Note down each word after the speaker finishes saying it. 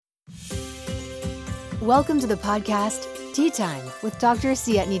Welcome to the podcast, Tea Time with Dr.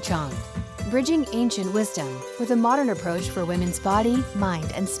 Sietni Chong, bridging ancient wisdom with a modern approach for women's body,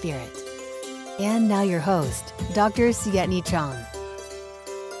 mind, and spirit. And now your host, Dr. Sietni Chong.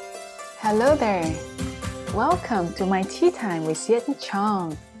 Hello there. Welcome to my Tea Time with Sietni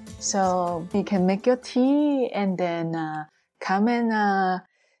Chong. So you can make your tea and then come and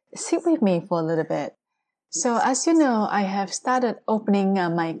sit with me for a little bit. So as you know, I have started opening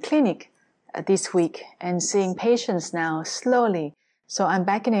my clinic this week and seeing patients now slowly. So I'm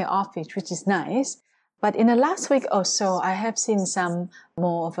back in the office, which is nice. But in the last week or so, I have seen some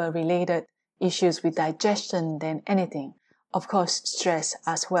more of a related issues with digestion than anything. Of course, stress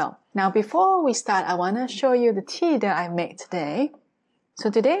as well. Now, before we start, I want to show you the tea that I made today. So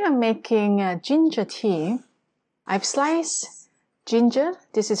today I'm making ginger tea. I've sliced ginger.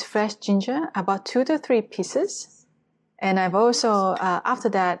 This is fresh ginger, about 2 to 3 pieces. And I've also, after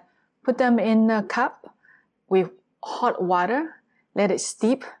that, put them in a cup with hot water, let it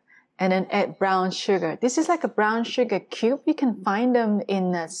steep, and then add brown sugar. This is like a brown sugar cube. You can find them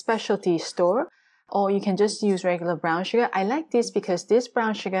in a specialty store, or you can just use regular brown sugar. I like this because this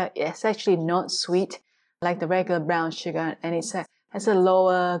brown sugar is actually not sweet like the regular brown sugar, and it has a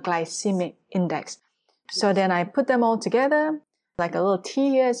lower glycemic index. So then I put them all together, like a little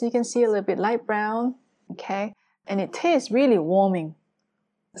tea here, as you can see, a little bit light brown, okay? And it tastes really warming.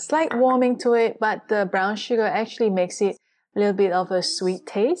 Slight warming to it, but the brown sugar actually makes it a little bit of a sweet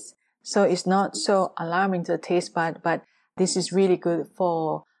taste. So it's not so alarming to the taste bud, but this is really good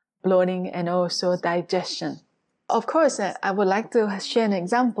for bloating and also digestion. Of course, I would like to share an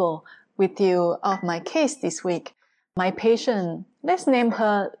example with you of my case this week. My patient, let's name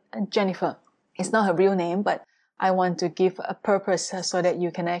her Jennifer. It's not her real name, but I want to give a purpose so that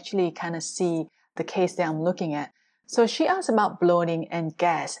you can actually kind of see the case that I'm looking at. So she asked about bloating and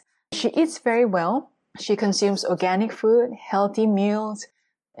gas. She eats very well. She consumes organic food, healthy meals.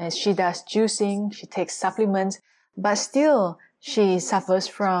 She does juicing. She takes supplements. But still, she suffers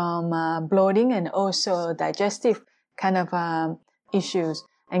from bloating and also digestive kind of issues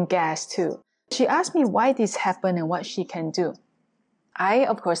and gas too. She asked me why this happened and what she can do. I,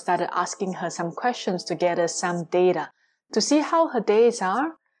 of course, started asking her some questions to gather some data to see how her days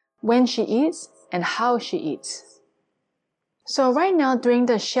are, when she eats, and how she eats. So right now, during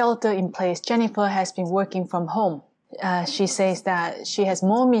the shelter in place, Jennifer has been working from home. She says that she has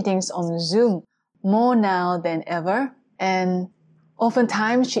more meetings on Zoom, more now than ever. And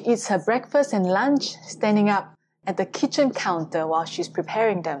oftentimes she eats her breakfast and lunch standing up at the kitchen counter while she's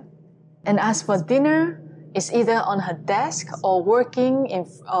preparing them. And as for dinner, it's either on her desk or working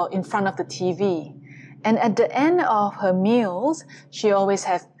in front of the TV. And at the end of her meals, she always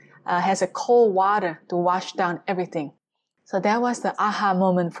has a cold water to wash down everything. So that was the aha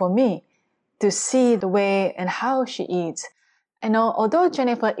moment for me to see the way and how she eats. And although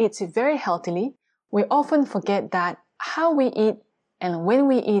Jennifer eats very healthily, we often forget that how we eat and when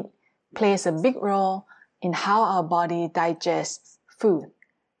we eat plays a big role in how our body digests food.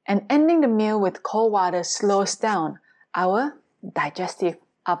 And ending the meal with cold water slows down our digestive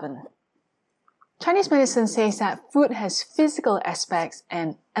oven. Chinese medicine says that food has physical aspects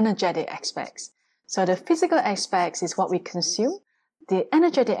and energetic aspects. So the physical aspects is what we consume. The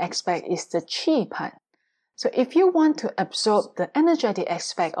energetic aspect is the qi part. So if you want to absorb the energetic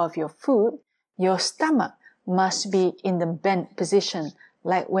aspect of your food, your stomach must be in the bent position,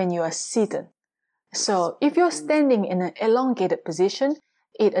 like when you are seated. So if you're standing in an elongated position,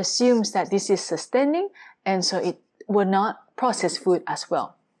 it assumes that this is sustaining, and so it will not process food as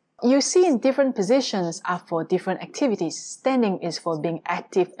well. You see in different positions are for different activities. Standing is for being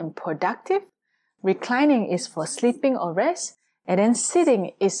active and productive. Reclining is for sleeping or rest, and then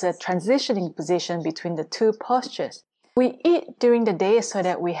sitting is a transitioning position between the two postures. We eat during the day so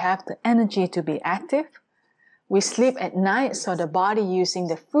that we have the energy to be active. We sleep at night so the body using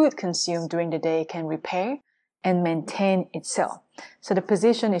the food consumed during the day can repair and maintain itself. So the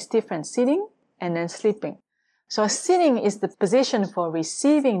position is different, sitting and then sleeping. So sitting is the position for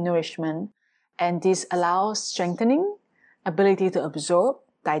receiving nourishment, and this allows strengthening, ability to absorb,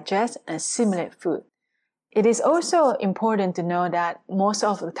 digest, and assimilate food. It is also important to know that most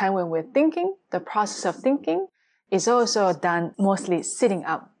of the time when we're thinking, the process of thinking is also done mostly sitting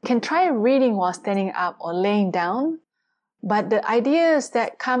up. You can try reading while standing up or laying down, but the ideas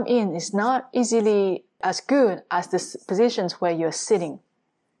that come in is not easily as good as the positions where you're sitting.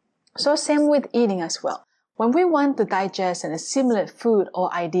 So same with eating as well. When we want to digest and assimilate food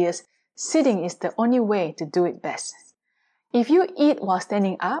or ideas, sitting is the only way to do it best. If you eat while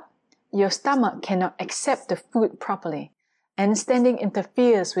standing up, your stomach cannot accept the food properly, and standing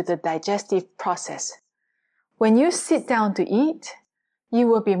interferes with the digestive process. When you sit down to eat, you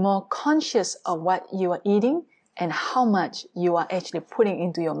will be more conscious of what you are eating and how much you are actually putting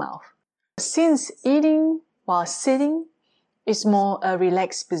into your mouth. Since eating while sitting is more a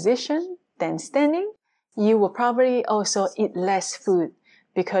relaxed position than standing, you will probably also eat less food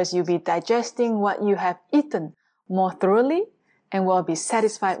because you'll be digesting what you have eaten more thoroughly and will be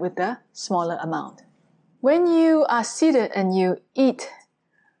satisfied with a smaller amount. When you are seated and you eat,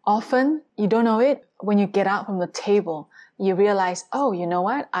 often you don't know it. When you get out from the table, you realize, oh, you know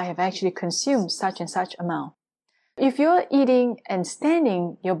what? I have actually consumed such and such amount. If you're eating and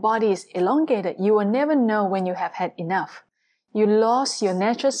standing, your body is elongated. You will never know when you have had enough. You lost your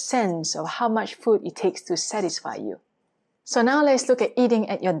natural sense of how much food it takes to satisfy you. So now let's look at eating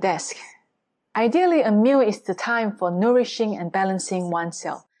at your desk. Ideally, a meal is the time for nourishing and balancing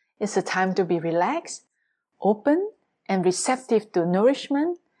oneself. It's the time to be relaxed, open, and receptive to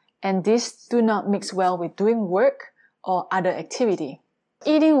nourishment, and these do not mix well with doing work or other activity.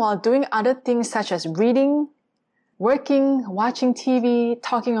 Eating while doing other things such as reading, working, watching TV,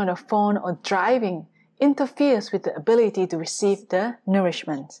 talking on the phone, or driving interferes with the ability to receive the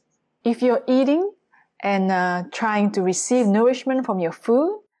nourishment. If you're eating and trying to receive nourishment from your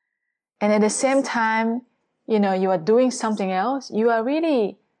food, and at the same time, you are doing something else, you are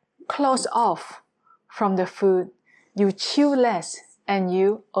really closed off from the food. You chew less and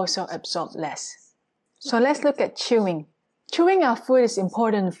you also absorb less. So let's look at chewing. Chewing our food is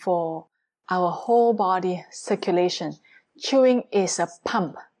important for our whole body circulation. Chewing is a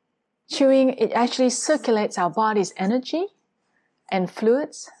pump. Chewing, it actually circulates our body's energy and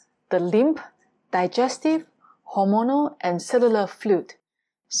fluids, the lymph, digestive, hormonal, and cellular fluid.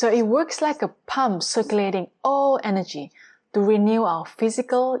 So it works like a pump circulating all energy to renew our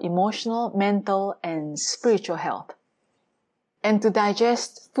physical, emotional, mental, and spiritual health. And to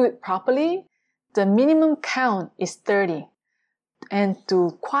digest food properly, the minimum count is 30. And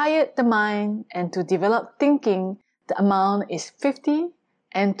to quiet the mind and to develop thinking, the amount is 50.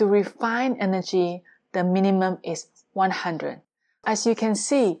 And to refine energy, the minimum is 100. As you can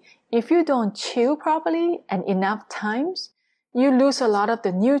see, if you don't chew properly and enough times, you lose a lot of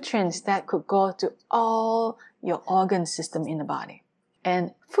the nutrients that could go to all your organ system in the body.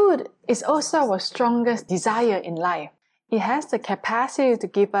 And food is also our strongest desire in life. It has the capacity to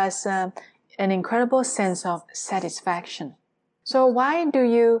give us an incredible sense of satisfaction. So why do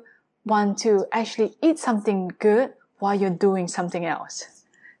you want to actually eat something good while you're doing something else?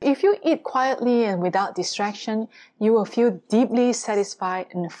 If you eat quietly and without distraction, you will feel deeply satisfied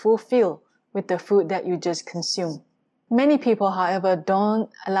and fulfilled with the food that you just consumed. Many people, however, don't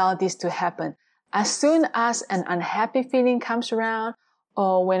allow this to happen. As soon as an unhappy feeling comes around,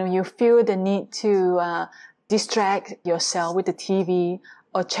 or when you feel the need to distract yourself with the TV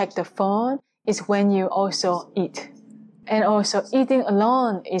or check the phone, is when you also eat. And also eating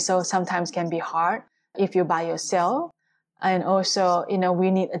alone sometimes can be hard if you're by yourself. And also,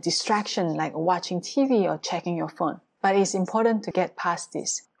 we need a distraction like watching TV or checking your phone. But it's important to get past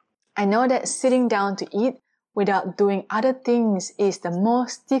this. I know that sitting down to eat without doing other things is the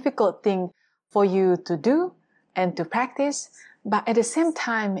most difficult thing for you to do and to practice, but at the same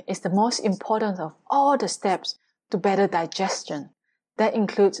time, it's the most important of all the steps to better digestion. That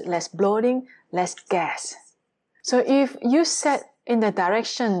includes less bloating, less gas. So if you set in the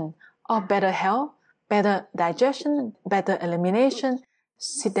direction of better health, better digestion, better elimination,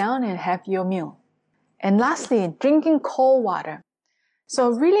 sit down and have your meal. And lastly, drinking cold water. So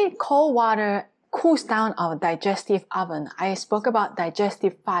really cold water cools down our digestive oven. I spoke about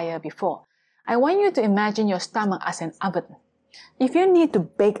digestive fire before. I want you to imagine your stomach as an oven. If you need to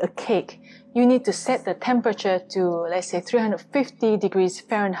bake a cake, you need to set the temperature to, let's say, 350 degrees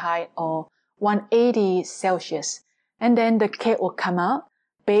Fahrenheit or 180 Celsius. And then the cake will come out,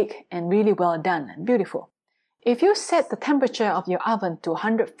 baked and really well done and beautiful. If you set the temperature of your oven to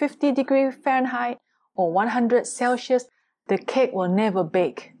 150 degrees Fahrenheit or 100 Celsius, the cake will never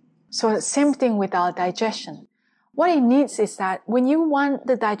bake. So the same thing with our digestion. What it needs is that when you want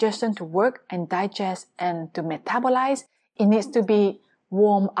the digestion to work and digest and to metabolize, it needs to be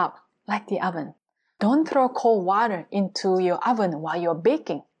warmed up like the oven. Don't throw cold water into your oven while you're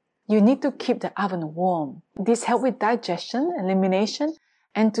baking. You need to keep the oven warm. This helps with digestion, elimination,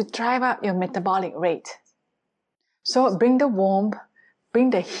 and to drive up your metabolic rate. So bring the warmth, bring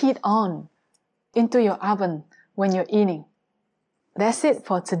the heat on into your oven when you're eating. That's it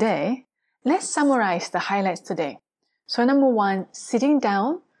for today. Let's summarize the highlights today. So number 1, sitting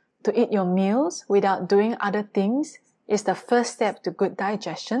down to eat your meals without doing other things is the first step to good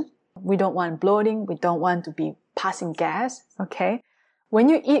digestion. We don't want bloating. We don't want to be passing gas, okay? When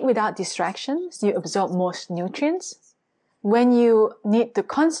you eat without distractions, you absorb most nutrients. When you need to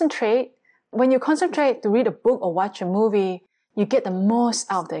concentrate, to read a book or watch a movie, you get the most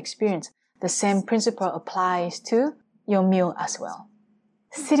out of the experience. The same principle applies to your meal as well.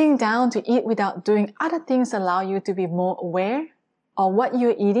 Sitting down to eat without doing other things allow you to be more aware of what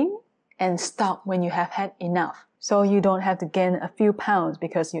you're eating and stop when you have had enough. So you don't have to gain a few pounds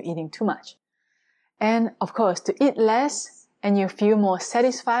because you're eating too much. And of course, to eat less and you feel more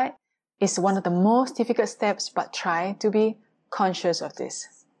satisfied is one of the most difficult steps, but try to be conscious of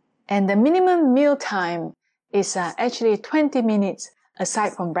this. And the minimum meal time is actually 20 minutes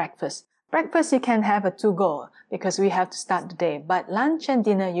aside from breakfast. Breakfast you can have a to-go because we have to start the day, but lunch and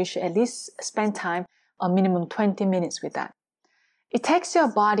dinner you should at least spend time a minimum 20 minutes with that. It takes your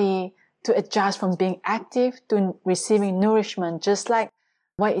body to adjust from being active to receiving nourishment, just like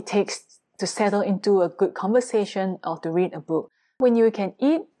what it takes to settle into a good conversation or to read a book. When you can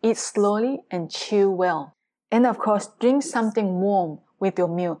eat slowly and chew well. And of course, drink something warm with your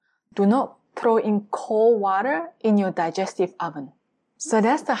meal. Do not throw in cold water in your digestive oven. So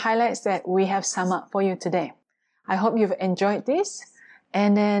that's the highlights that we have summed up for you today. I hope you've enjoyed this.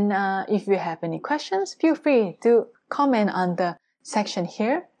 And then if you have any questions, feel free to comment on the section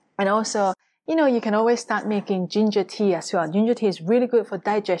here. And also, you can always start making ginger tea as well. Ginger tea is really good for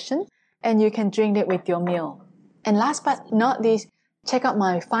digestion and you can drink it with your meal. And last but not least, check out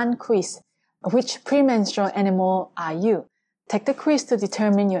my fun quiz. Which premenstrual animal are you? Take the quiz to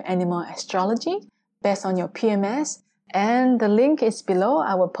determine your animal astrology based on your PMS. And the link is below.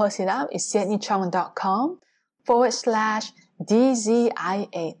 I will post it out. It's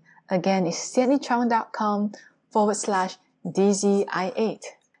sietnichong.com/DZI8. Again, it's sietnichong.com/DZI8.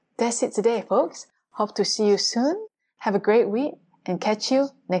 That's it today, folks. Hope to see you soon. Have a great week and catch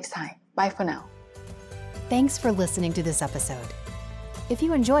you next time. Bye for now. Thanks for listening to this episode. If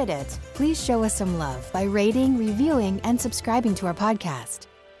you enjoyed it, please show us some love by rating, reviewing, and subscribing to our podcast.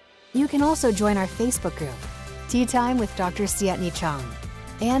 You can also join our Facebook group, Tea Time with Dr. Sietni Chong,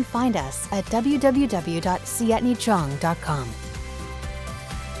 and find us at www.sietnichong.com.